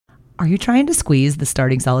Are you trying to squeeze the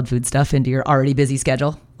starting solid food stuff into your already busy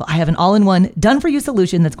schedule? Well, I have an all-in-one, done-for-you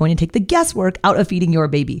solution that's going to take the guesswork out of feeding your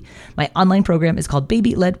baby. My online program is called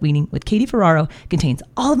Baby Led Weaning with Katie Ferraro. It contains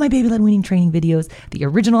all of my baby led weaning training videos, the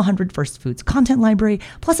original 100 First Foods content library,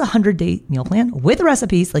 plus a 100-day meal plan with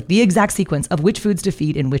recipes, like the exact sequence of which foods to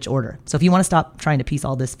feed in which order. So if you want to stop trying to piece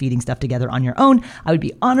all this feeding stuff together on your own, I would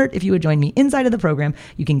be honored if you would join me inside of the program.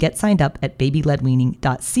 You can get signed up at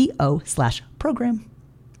babyledweaning.co/program.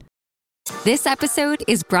 This episode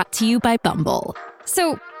is brought to you by Bumble.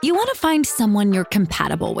 So, you want to find someone you're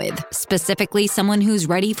compatible with, specifically someone who's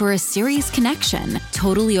ready for a serious connection,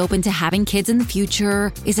 totally open to having kids in the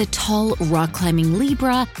future, is a tall, rock-climbing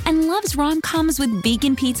Libra, and loves rom-coms with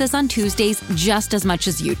vegan pizzas on Tuesdays just as much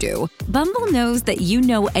as you do. Bumble knows that you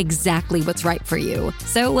know exactly what's right for you.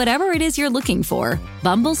 So whatever it is you're looking for,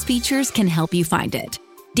 Bumble's features can help you find it.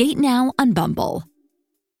 Date now on Bumble.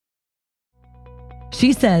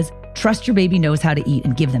 She says, trust your baby knows how to eat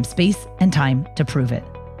and give them space and time to prove it.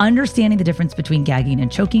 Understanding the difference between gagging and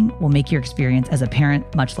choking will make your experience as a parent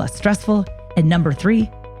much less stressful. And number 3,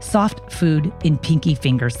 soft food in pinky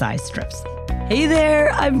finger size strips. Hey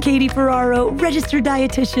there, I'm Katie Ferraro, registered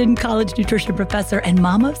dietitian, college nutrition professor, and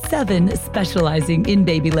mom of 7 specializing in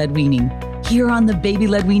baby-led weaning. Here on the Baby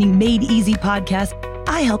Led Weaning Made Easy podcast,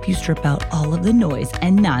 I help you strip out all of the noise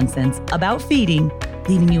and nonsense about feeding,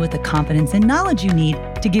 leaving you with the confidence and knowledge you need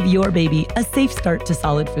to give your baby a safe start to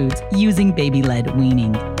solid foods using baby-led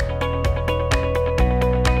weaning.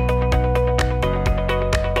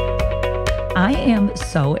 I am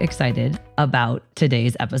so excited about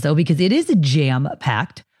today's episode because it is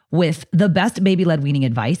jam-packed with the best baby-led weaning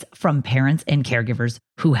advice from parents and caregivers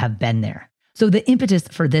who have been there. So the impetus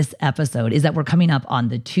for this episode is that we're coming up on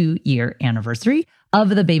the 2-year anniversary of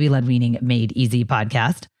the Baby-Led Weaning Made Easy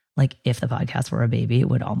podcast. Like if the podcast were a baby, it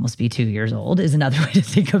would almost be 2 years old is another way to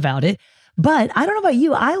think about it. But I don't know about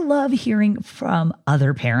you. I love hearing from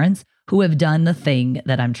other parents who have done the thing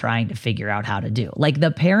that I'm trying to figure out how to do. Like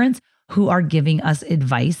the parents who are giving us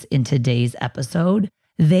advice in today's episode,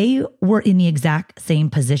 they were in the exact same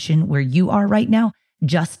position where you are right now,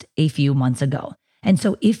 just a few months ago. And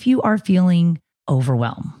so if you are feeling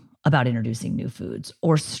overwhelmed about introducing new foods,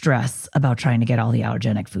 or stress about trying to get all the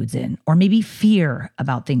allergenic foods in, or maybe fear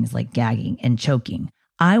about things like gagging and choking,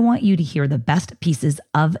 I want you to hear the best pieces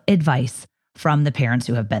of advice from the parents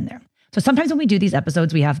who have been there. So sometimes when we do these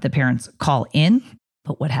episodes, we have the parents call in,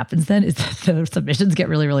 but what happens then is that the submissions get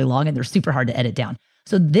really, really long and they're super hard to edit down.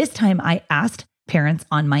 So this time I asked parents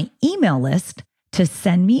on my email list to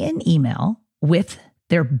send me an email with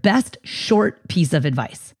their best short piece of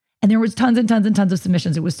advice. And there was tons and tons and tons of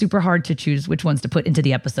submissions. It was super hard to choose which ones to put into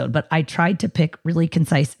the episode, but I tried to pick really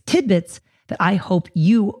concise tidbits that I hope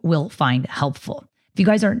you will find helpful. If you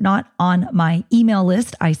guys are not on my email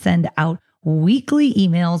list, I send out weekly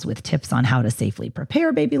emails with tips on how to safely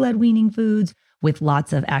prepare baby-led weaning foods, with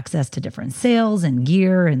lots of access to different sales and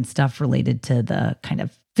gear and stuff related to the kind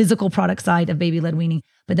of physical product side of baby-led weaning.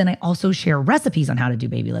 But then I also share recipes on how to do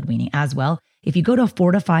baby-led weaning as well. If you go to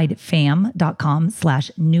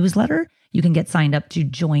fortifiedfam.com/newsletter, you can get signed up to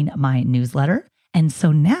join my newsletter. And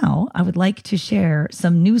so now I would like to share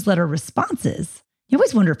some newsletter responses. You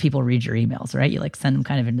always wonder if people read your emails, right? You like send them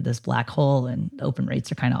kind of into this black hole and open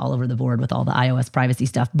rates are kind of all over the board with all the iOS privacy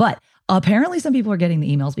stuff. But apparently some people are getting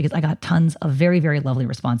the emails because I got tons of very, very lovely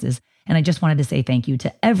responses. And I just wanted to say thank you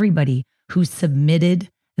to everybody who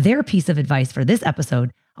submitted their piece of advice for this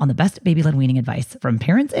episode on the best baby-led weaning advice from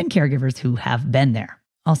parents and caregivers who have been there.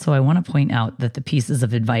 Also, I want to point out that the pieces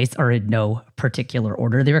of advice are in no particular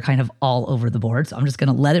order. They were kind of all over the board, so I'm just going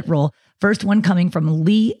to let it roll. First one coming from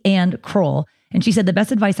Lee Ann Kroll, and she said, the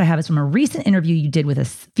best advice I have is from a recent interview you did with a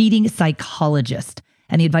feeding psychologist.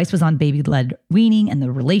 And the advice was on baby-led weaning and the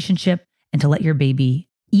relationship and to let your baby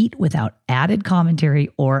eat without added commentary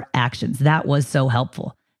or actions. That was so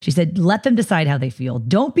helpful. She said, let them decide how they feel.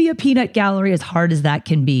 Don't be a peanut gallery, as hard as that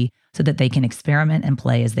can be, so that they can experiment and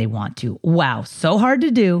play as they want to. Wow, so hard to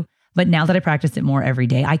do. But now that I practice it more every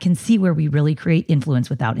day, I can see where we really create influence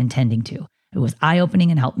without intending to. It was eye-opening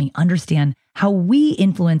and helped me understand how we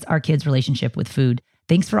influence our kids' relationship with food.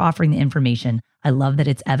 Thanks for offering the information. I love that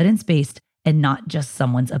it's evidence-based and not just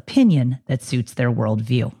someone's opinion that suits their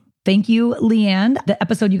worldview. Thank you, Leanne. The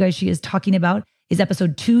episode you guys she is talking about is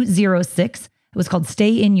episode 206. It was called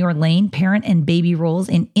Stay in Your Lane, Parent and Baby Roles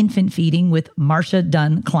in Infant Feeding with Marcia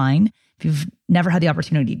Dunn Klein. If you've never had the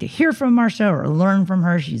opportunity to hear from Marcia or learn from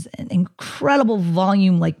her, she's an incredible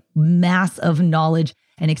volume, like mass of knowledge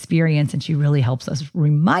and experience. And she really helps us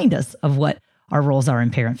remind us of what our roles are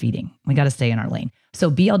in parent feeding. We got to stay in our lane. So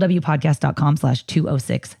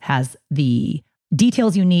blwpodcast.com/206 has the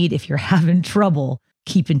details you need if you're having trouble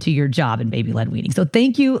keeping to your job in baby-led weaning. So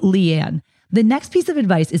thank you, Leanne. The next piece of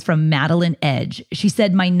advice is from Madeline Edge. She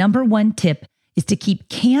said, my number one tip is to keep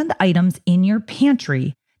canned items in your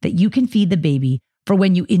pantry that you can feed the baby for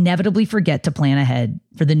when you inevitably forget to plan ahead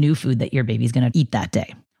for the new food that your baby's going to eat that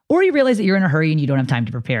day. Or you realize that you're in a hurry and you don't have time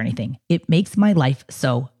to prepare anything. It makes my life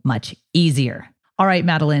so much easier. All right,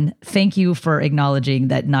 Madeline, thank you for acknowledging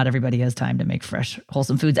that not everybody has time to make fresh,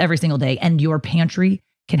 wholesome foods every single day. And your pantry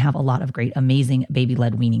can have a lot of great, amazing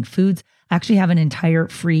baby-led weaning foods. I actually have an entire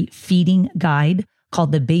free feeding guide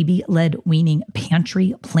called the Baby-Led Weaning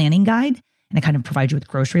Pantry Planning Guide. And it kind of provides you with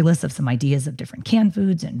grocery lists of some ideas of different canned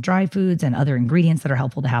foods and dry foods and other ingredients that are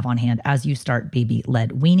helpful to have on hand as you start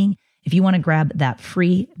baby-led weaning. If you want to grab that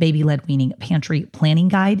free Baby-Led Weaning Pantry Planning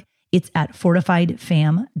Guide, it's at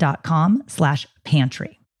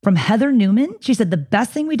fortifiedfam.com/pantry. From Heather Newman, she said, the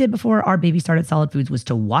best thing we did before our baby started solid foods was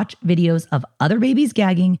to watch videos of other babies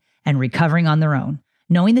gagging and recovering on their own.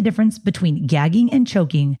 Knowing the difference between gagging and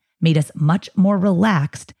choking made us much more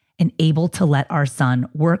relaxed and able to let our son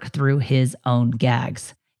work through his own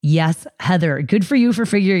gags. Yes, Heather, good for you for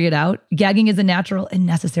figuring it out. Gagging is a natural and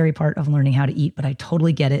necessary part of learning how to eat, but I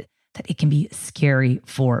totally get it that it can be scary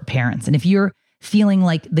for parents. And if you're feeling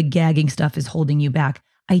like the gagging stuff is holding you back,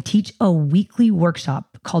 I teach a weekly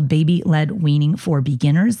workshop called Baby-Led Weaning for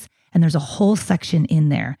Beginners. And there's a whole section in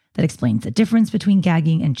there that explains the difference between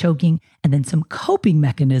gagging and choking, and then some coping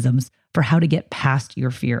mechanisms for how to get past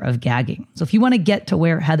your fear of gagging. So if you want to get to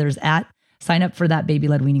where Heather's at, sign up for that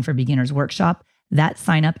Baby-Led Weaning for Beginners workshop. That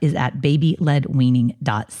sign up is at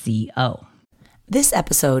babyledweaning.co. This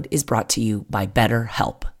episode is brought to you by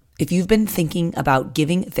BetterHelp. If you've been thinking about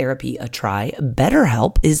giving therapy a try,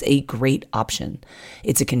 BetterHelp is a great option.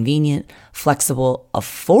 It's a convenient, flexible,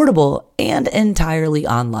 affordable, and entirely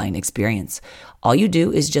online experience. All you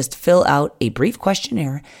do is just fill out a brief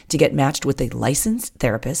questionnaire to get matched with a licensed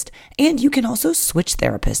therapist, and you can also switch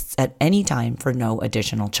therapists at any time for no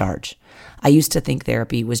additional charge. I used to think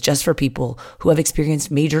therapy was just for people who have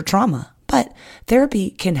experienced major trauma, but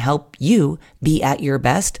therapy can help you be at your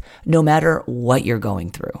best no matter what you're going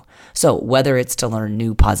through. So whether it's to learn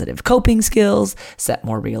new positive coping skills, set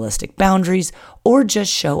more realistic boundaries, or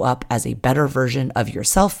just show up as a better version of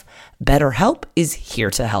yourself, BetterHelp is here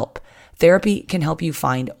to help. Therapy can help you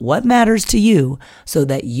find what matters to you so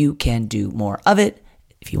that you can do more of it.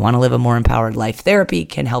 If you want to live a more empowered life, therapy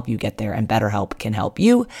can help you get there, and BetterHelp can help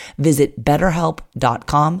you. Visit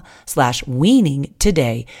betterhelp.com/weaning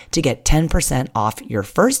today to get 10% off your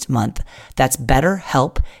first month. That's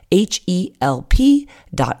BetterHelp,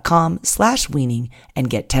 HELP.com/weaning, and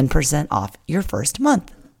get 10% off your first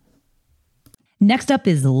month. Next up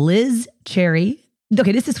is Liz Cherry.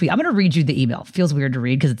 Okay, this is sweet. I'm going to read you the email. Feels weird to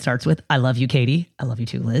read because it starts with, I love you, Katie. I love you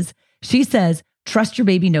too, Liz. She says, trust your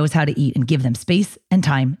baby knows how to eat and give them space and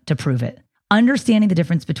time to prove it. Understanding the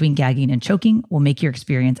difference between gagging and choking will make your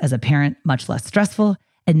experience as a parent much less stressful.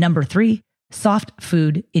 And number 3, soft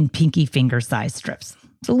food in pinky finger size strips.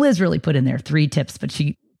 So Liz really put in there 3 tips, but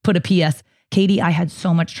she put a PS. Katie, I had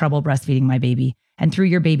so much trouble breastfeeding my baby. And through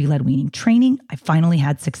your baby-led weaning training, I finally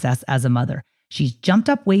had success as a mother. She's jumped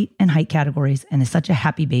up weight and height categories and is such a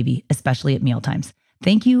happy baby, especially at mealtimes.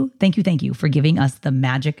 Thank you for giving us the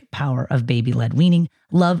magic power of baby-led weaning.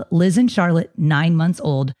 Love, Liz and Charlotte, 9 months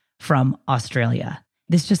old from Australia.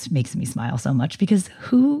 This just makes me smile so much because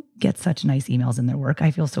who gets such nice emails in their work?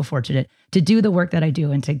 I feel so fortunate to do the work that I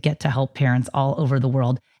do and to get to help parents all over the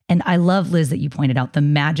world. And I love, Liz, that you pointed out the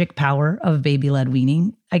magic power of baby-led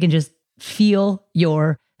weaning. I can just feel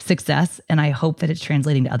your success, and I hope that it's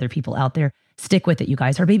translating to other people out there. Stick with it, you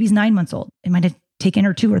guys. Our baby's 9 months old. It might have taken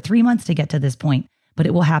her 2 or 3 months to get to this point, but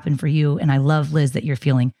it will happen for you. And I love, Liz, that you're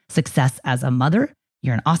feeling success as a mother.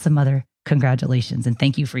 You're an awesome mother. Congratulations. And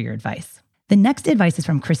thank you for your advice. The next advice is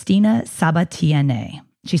from Christina Sabatiene.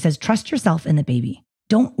 She says, trust yourself in the baby.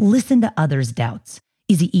 Don't listen to others' doubts.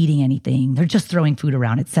 Is he eating anything? They're just throwing food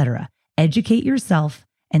around, etc. Educate yourself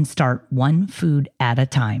and start one food at a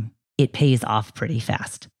time. It pays off pretty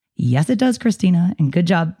fast. Yes, it does, Christina. And good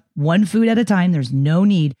job. One food at a time. There's no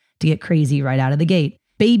need to get crazy right out of the gate.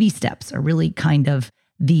 Baby steps are really kind of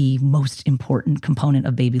the most important component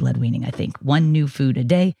of baby-led weaning, I think. One new food a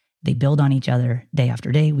day. They build on each other day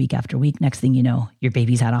after day, week after week. Next thing you know, your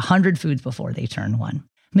baby's had 100 foods before they turn 1.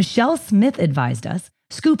 Michelle Smith advised us,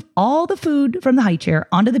 scoop all the food from the high chair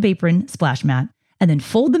onto the apron splash mat, and then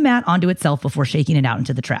fold the mat onto itself before shaking it out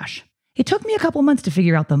into the trash. It took me a couple months to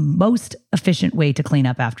figure out the most efficient way to clean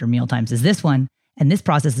up after mealtimes is this one, and this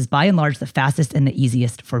process is by and large the fastest and the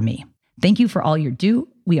easiest for me. Thank you for all your do.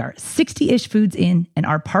 We are 60-ish foods in, and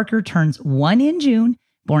our Parker turns 1 in June.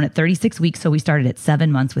 Born at 36 weeks, so we started at 7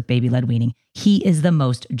 months with baby-led weaning. He is the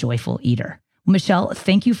most joyful eater. Michelle,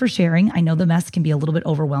 thank you for sharing. I know the mess can be a little bit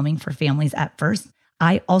overwhelming for families at first.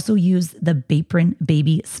 I also use the Bapron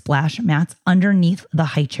Baby Splash Mats underneath the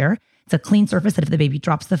high chair. It's a clean surface that if the baby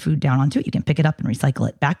drops the food down onto it, you can pick it up and recycle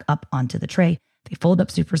it back up onto the tray. They fold up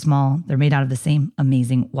super small. They're made out of the same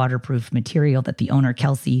amazing waterproof material that the owner,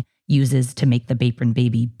 Kelsey, uses to make the Bapron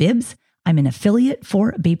Baby bibs. I'm an affiliate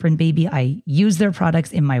for Bapron Baby. I use their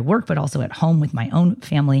products in my work, but also at home with my own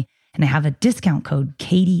family. And I have a discount code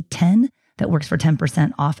Katie10 that works for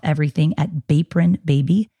 10% off everything at Bapron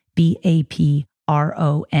Baby, BAPRON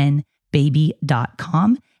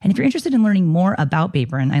baby.com. And if you're interested in learning more about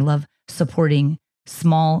Bapron, I love supporting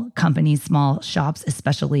small companies, small shops,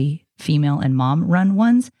 especially female and mom-run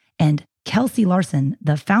ones. And Kelsey Larson,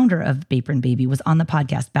 the founder of Bapron Baby, was on the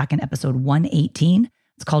podcast back in episode 118.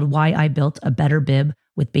 It's called Why I Built a Better Bib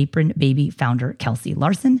with Bapron Baby founder Kelsey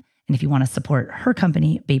Larson. And if you want to support her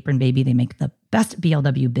company, Bapron Baby, they make the best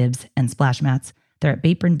BLW bibs and splash mats. They're at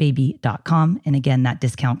bapronbaby.com. And again, that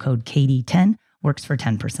discount code Katie10 works for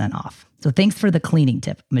 10% off. So thanks for the cleaning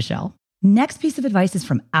tip, Michelle. Next piece of advice is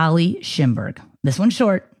from Ali Schimberg. This one's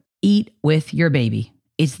short. Eat with your baby.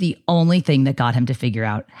 It's the only thing that got him to figure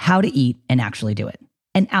out how to eat and actually do it.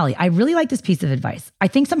 And Ali, I really like this piece of advice. I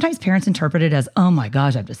think sometimes parents interpret it as, oh my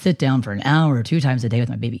gosh, I have to sit down for an hour or 2 times a day with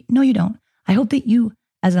my baby. No, you don't. I hope that you,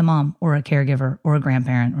 as a mom or a caregiver or a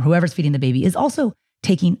grandparent or whoever's feeding the baby, is also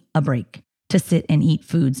taking a break to sit and eat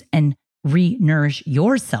foods and re-nourish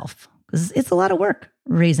yourself, because it's a lot of work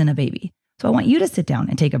raising a baby. So I want you to sit down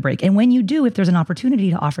and take a break. And when you do, if there's an opportunity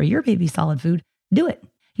to offer your baby solid food, do it.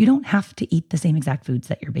 You don't have to eat the same exact foods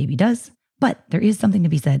that your baby does, but there is something to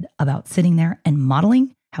be said about sitting there and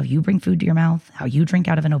modeling how you bring food to your mouth, how you drink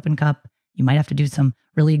out of an open cup. You might have to do some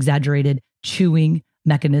really exaggerated chewing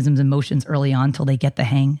mechanisms and motions early on till they get the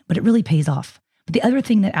hang, but it really pays off. But the other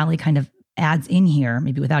thing that Ali kind of adds in here,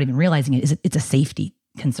 maybe without even realizing it, is it's a safety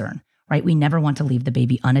concern, right? We never want to leave the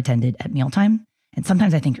baby unattended at mealtime. And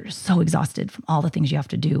sometimes I think you're just so exhausted from all the things you have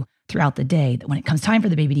to do throughout the day that when it comes time for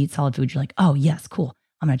the baby to eat solid food, you're like, oh yes, cool.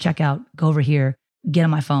 I'm going to check out, go over here, get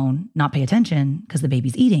on my phone, not pay attention because the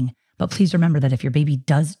baby's eating. But please remember that if your baby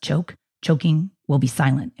does choke, choking will be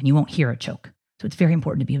silent and you won't hear a choke. So it's very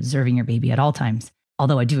important to be observing your baby at all times.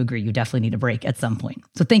 Although I do agree, you definitely need a break at some point.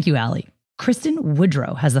 So thank you, Ali. Kristen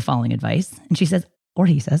Woodrow has the following advice. And she says, or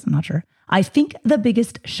he says, I'm not sure. I think the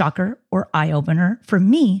biggest shocker or eye-opener for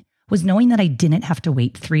me was knowing that I didn't have to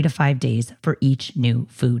wait 3 to 5 days for each new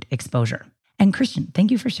food exposure. And Christian,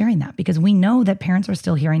 thank you for sharing that, because we know that parents are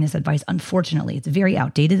still hearing this advice. Unfortunately, it's very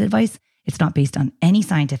outdated advice. It's not based on any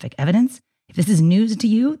scientific evidence. If this is news to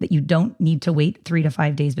you that you don't need to wait 3 to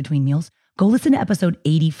 5 days between meals, go listen to episode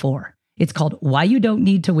 84. It's called Why You Don't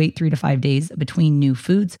Need to Wait 3 to 5 Days Between New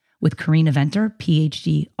Foods with Karina Venter,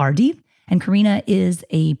 PhD, RD. And Karina is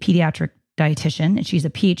a pediatric dietitian, and she's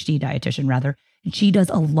a PhD dietitian rather. And she does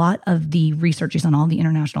a lot of the research. She's on all the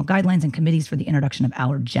international guidelines and committees for the introduction of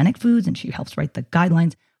allergenic foods, and she helps write the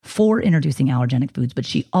guidelines for introducing allergenic foods. But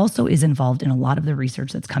she also is involved in a lot of the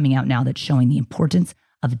research that's coming out now that's showing the importance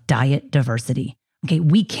of diet diversity. Okay,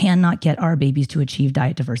 we cannot get our babies to achieve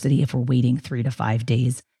diet diversity if we're waiting 3 to 5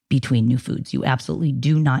 days between new foods. You absolutely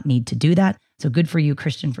do not need to do that. So good for you,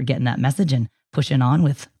 Christian, for getting that message and pushing on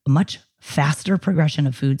with a much faster progression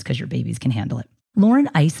of foods because your babies can handle it. Lauren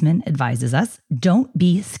Eisman advises us, don't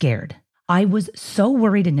be scared. I was so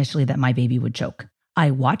worried initially that my baby would choke.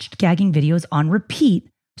 I watched gagging videos on repeat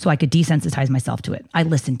so I could desensitize myself to it. I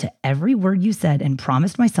listened to every word you said and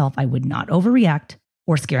promised myself I would not overreact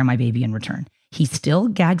or scare my baby in return. He still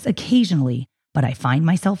gags occasionally, but I find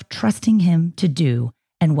myself trusting him to do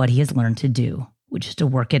and what he has learned to do, which is to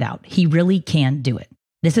work it out. He really can do it.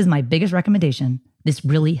 This is my biggest recommendation. This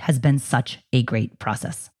really has been such a great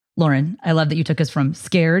process. Lauren, I love that you took us from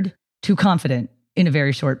scared to confident in a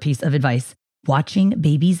very short piece of advice. Watching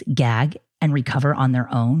babies gag and recover on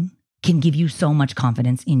their own can give you so much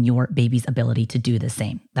confidence in your baby's ability to do the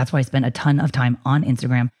same. That's why I spend a ton of time on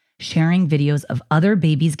Instagram sharing videos of other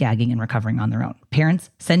babies gagging and recovering on their own. Parents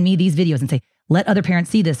send me these videos and say, let other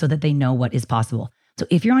parents see this so that they know what is possible. So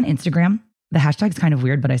if you're on Instagram, the hashtag's kind of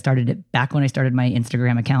weird, but I started it back when I started my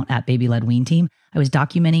Instagram account at Baby Led Wean Team. I was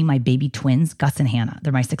documenting my baby twins, Gus and Hannah.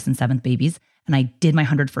 They're my 6th and 7th babies. And I did my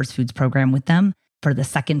 100 First Foods program with them for the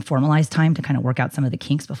second formalized time to kind of work out some of the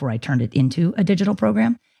kinks before I turned it into a digital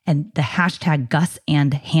program. And the hashtag Gus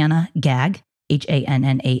and Hannah gag,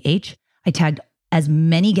 HANNAH, I tagged as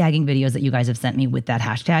many gagging videos that you guys have sent me with that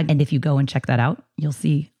hashtag. And if you go and check that out, you'll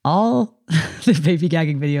see all the baby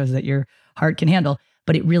gagging videos that your heart can handle.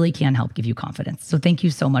 but it really can help give you confidence. So thank you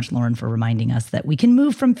so much, Lauren, for reminding us that we can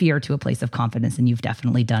move from fear to a place of confidence, and you've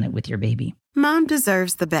definitely done it with your baby. Mom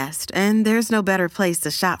deserves the best, and there's no better place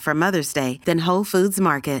to shop for Mother's Day than Whole Foods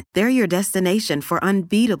Market. They're your destination for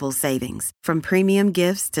unbeatable savings, from premium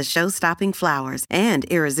gifts to show-stopping flowers and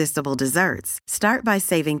irresistible desserts. Start by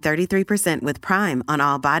saving 33% with Prime on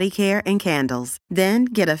all body care and candles. Then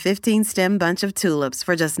get a 15-stem bunch of tulips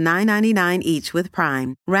for just $9.99 each with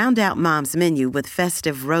Prime. Round out Mom's menu with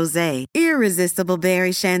festive rosé, irresistible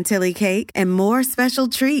berry chantilly cake, and more special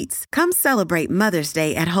treats. Come celebrate Mother's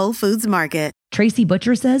Day at Whole Foods Market. Tracy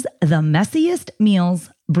Butcher says, the messiest meals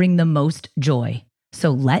bring the most joy. So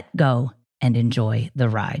let go and enjoy the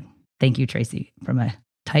ride. Thank you, Tracy, from a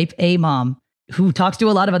type A mom who talks to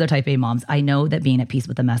a lot of other type A moms. I know that being at peace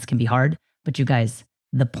with the mess can be hard, but you guys,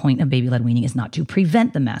 the point of baby-led weaning is not to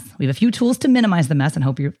prevent the mess. We have a few tools to minimize the mess, and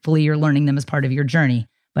hopefully you're learning them as part of your journey.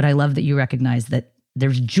 But I love that you recognize that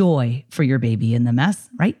there's joy for your baby in the mess,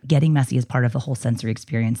 right? Getting messy is part of the whole sensory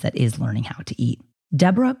experience that is learning how to eat.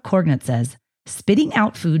 Deborah Corgnett says, spitting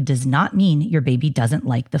out food does not mean your baby doesn't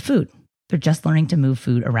like the food. They're just learning to move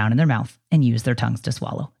food around in their mouth and use their tongues to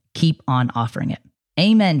swallow. Keep on offering it.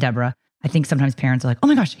 Amen, Deborah. I think sometimes parents are like, oh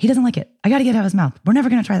my gosh, he doesn't like it. I got to get it out of his mouth. We're never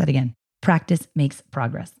going to try that again. Practice makes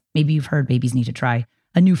progress. Maybe you've heard babies need to try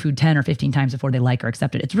a new food 10 or 15 times before they like or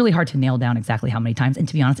accept it. It's really hard to nail down exactly how many times. And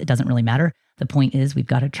to be honest, it doesn't really matter. The point is we've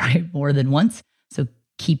got to try it more than once. So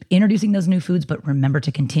keep introducing those new foods, but remember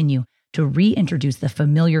to continue to reintroduce the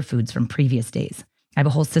familiar foods from previous days. I have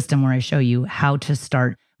a whole system where I show you how to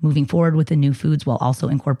start moving forward with the new foods while also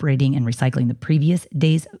incorporating and recycling the previous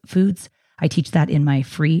day's foods. I teach that in my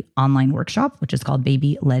free online workshop, which is called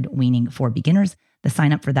Baby-Led Weaning for Beginners. The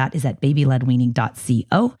sign up for that is at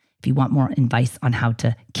babyledweaning.co. If you want more advice on how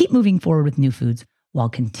to keep moving forward with new foods while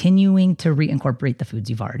continuing to reincorporate the foods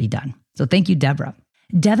you've already done. So thank you, Deborah.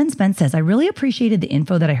 Devin Spence says, I really appreciated the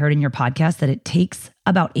info that I heard in your podcast that it takes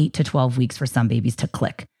about 8 to 12 weeks for some babies to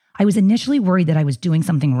click. I was initially worried that I was doing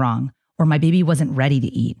something wrong or my baby wasn't ready to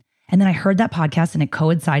eat. And then I heard that podcast and it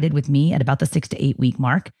coincided with me at about the 6 to 8 week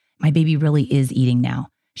mark. My baby really is eating now.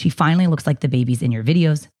 She finally looks like the babies in your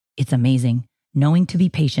videos. It's amazing. Knowing to be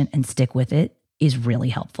patient and stick with it is really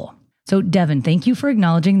helpful. So Devin, thank you for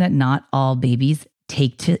acknowledging that not all babies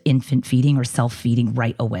take to infant feeding or self-feeding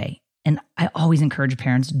right away. And I always encourage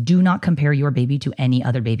parents, do not compare your baby to any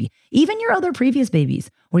other baby, even your other previous babies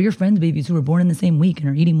or your friends' babies who were born in the same week and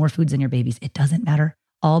are eating more foods than your babies. It doesn't matter.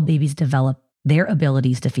 All babies develop their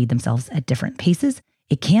abilities to feed themselves at different paces.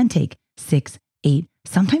 It can take 6, 8,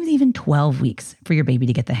 sometimes even 12 weeks for your baby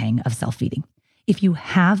to get the hang of self-feeding. If you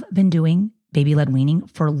have been doing baby-led weaning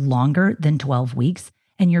for longer than 12 weeks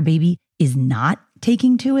and your baby is not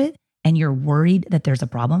taking to it and you're worried that there's a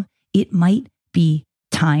problem, it might be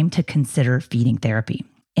time to consider feeding therapy.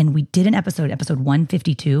 And we did an episode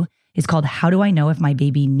 152 is called How Do I Know If My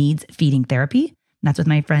Baby Needs Feeding Therapy? And that's with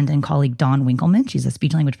my friend and colleague, Dawn Winkleman. She's a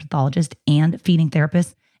speech language pathologist and feeding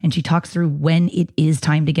therapist. And she talks through when it is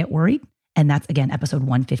time to get worried. And that's, again, episode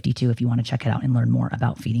 152 if you want to check it out and learn more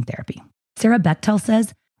about feeding therapy. Sarah Bechtel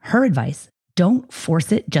says, her advice, don't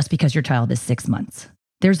force it just because your child is 6 months.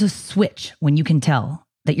 There's a switch when you can tell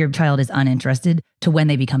that your child is uninterested to when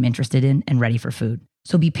they become interested in and ready for food.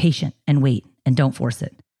 So be patient and wait and don't force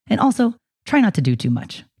it. And also, try not to do too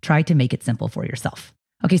much. Try to make it simple for yourself.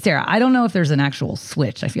 Okay, Sarah, I don't know if there's an actual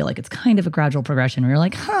switch. I feel like it's kind of a gradual progression where you're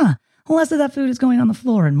like, less of that food is going on the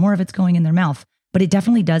floor and more of it's going in their mouth. But it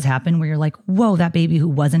definitely does happen where you're like, whoa, that baby who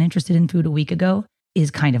wasn't interested in food a week ago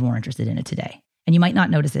is kind of more interested in it today. And you might not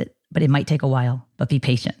notice it, but it might take a while, but be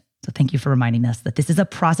patient. So thank you for reminding us that this is a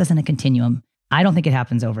process and a continuum. I don't think it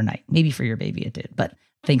happens overnight. Maybe for your baby it did, but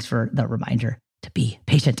thanks for the reminder to be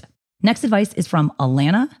patient. Next advice is from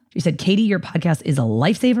Alana. She said, Katie, your podcast is a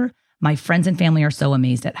lifesaver. My friends and family are so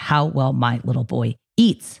amazed at how well my little boy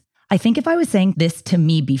eats. I think if I was saying this to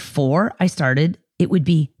me before I started, it would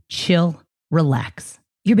be chill, relax.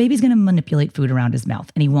 Your baby's going to manipulate food around his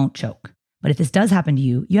mouth and he won't choke. But if this does happen to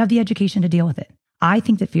you, you have the education to deal with it. I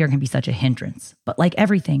think that fear can be such a hindrance, but like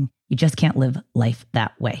everything, you just can't live life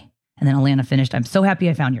that way. And then Alana finished, I'm so happy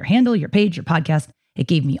I found your handle, your page, your podcast. It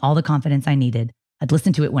gave me all the confidence I needed. I'd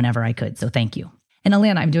listen to it whenever I could. So thank you. And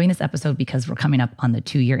Alana, I'm doing this episode because we're coming up on the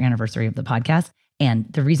 2-year anniversary of the podcast.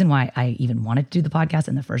 And the reason why I even wanted to do the podcast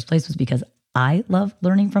in the first place was because I love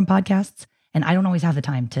learning from podcasts. And I don't always have the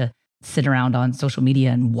time to sit around on social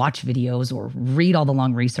media and watch videos or read all the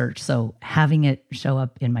long research. So having it show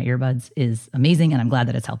up in my earbuds is amazing. And I'm glad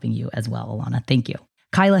that it's helping you as well, Alana. Thank you.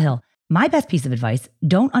 Kyla Hill, my best piece of advice,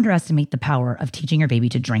 don't underestimate the power of teaching your baby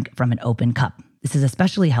to drink from an open cup. This has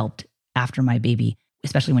especially helped after my baby,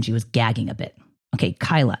 especially when she was gagging a bit. Okay,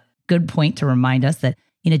 Kyla, good point to remind us that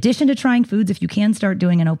in addition to trying foods, if you can start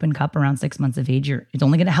doing an open cup around 6 months of age, it's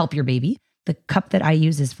only going to help your baby. The cup that I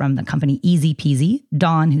use is from the company Easy Peasy.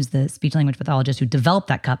 Dawn, who's the speech language pathologist who developed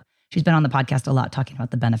that cup, she's been on the podcast a lot talking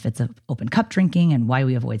about the benefits of open cup drinking and why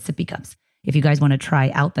we avoid sippy cups. If you guys want to try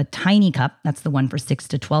out the tiny cup, that's the one for 6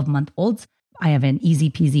 to 12-month-olds. I have an Easy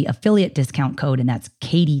Peasy affiliate discount code, and that's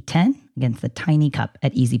Katie10 against the tiny cup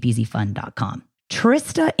at easypeasyfun.com.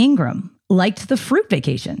 Trista Ingram liked the fruit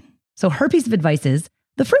vacation. So her piece of advice is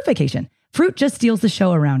the fruit vacation. Fruit just steals the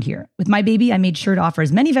show around here. With my baby, I made sure to offer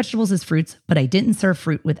as many vegetables as fruits, but I didn't serve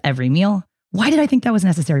fruit with every meal. Why did I think that was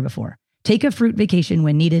necessary before? Take a fruit vacation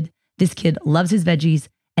when needed. This kid loves his veggies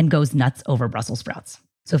and goes nuts over Brussels sprouts.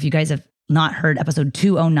 So if you guys have not heard episode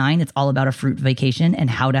 209, it's all about a fruit vacation and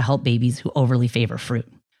how to help babies who overly favor fruit.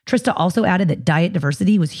 Trista also added that diet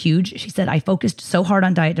diversity was huge. She said, I focused so hard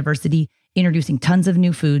on diet diversity, introducing tons of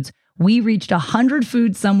new foods. We reached 100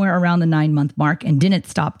 foods somewhere around the 9-month mark and didn't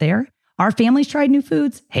stop there. Our families tried new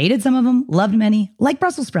foods, hated some of them, loved many, like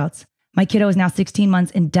Brussels sprouts. My kiddo is now 16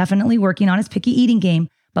 months and definitely working on his picky eating game,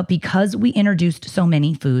 but because we introduced so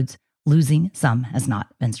many foods, losing some has not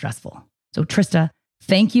been stressful. So Trista,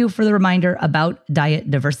 thank you for the reminder about diet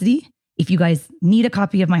diversity. If you guys need a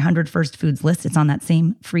copy of my 100 First Foods list, it's on that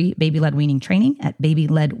same free baby-led weaning training at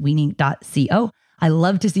babyledweaning.co. I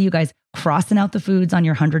love to see you guys crossing out the foods on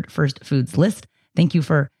your 100 First Foods list. Thank you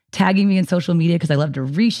for tagging me in social media because I love to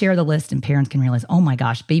reshare the list and parents can realize, oh my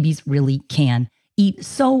gosh, babies really can eat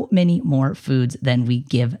so many more foods than we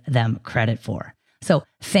give them credit for. So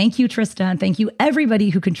thank you, Trista, and thank you everybody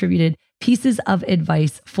who contributed pieces of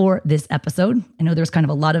advice for this episode. I know there's kind of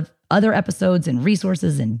a lot of other episodes and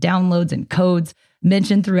resources and downloads and codes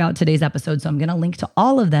mentioned throughout today's episode, so I'm going to link to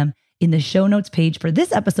all of them in the show notes page for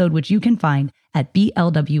this episode, which you can find at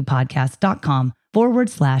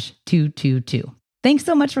blwpodcast.com/222. Thanks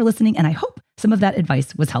so much for listening, and I hope some of that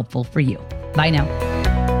advice was helpful for you. Bye now.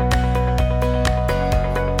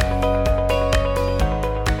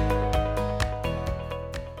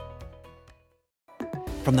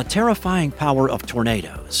 From the terrifying power of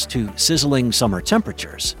tornadoes to sizzling summer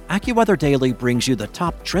temperatures, AccuWeather Daily brings you the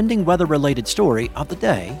top trending weather-related story of the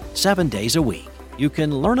day, 7 days a week. You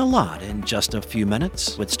can learn a lot in just a few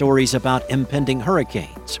minutes with stories about impending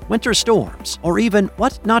hurricanes, winter storms, or even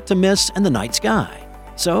what not to miss in the night sky.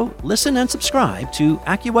 So listen and subscribe to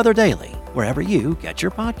AccuWeather Daily wherever you get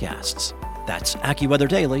your podcasts. That's AccuWeather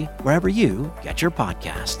Daily wherever you get your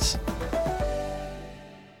podcasts.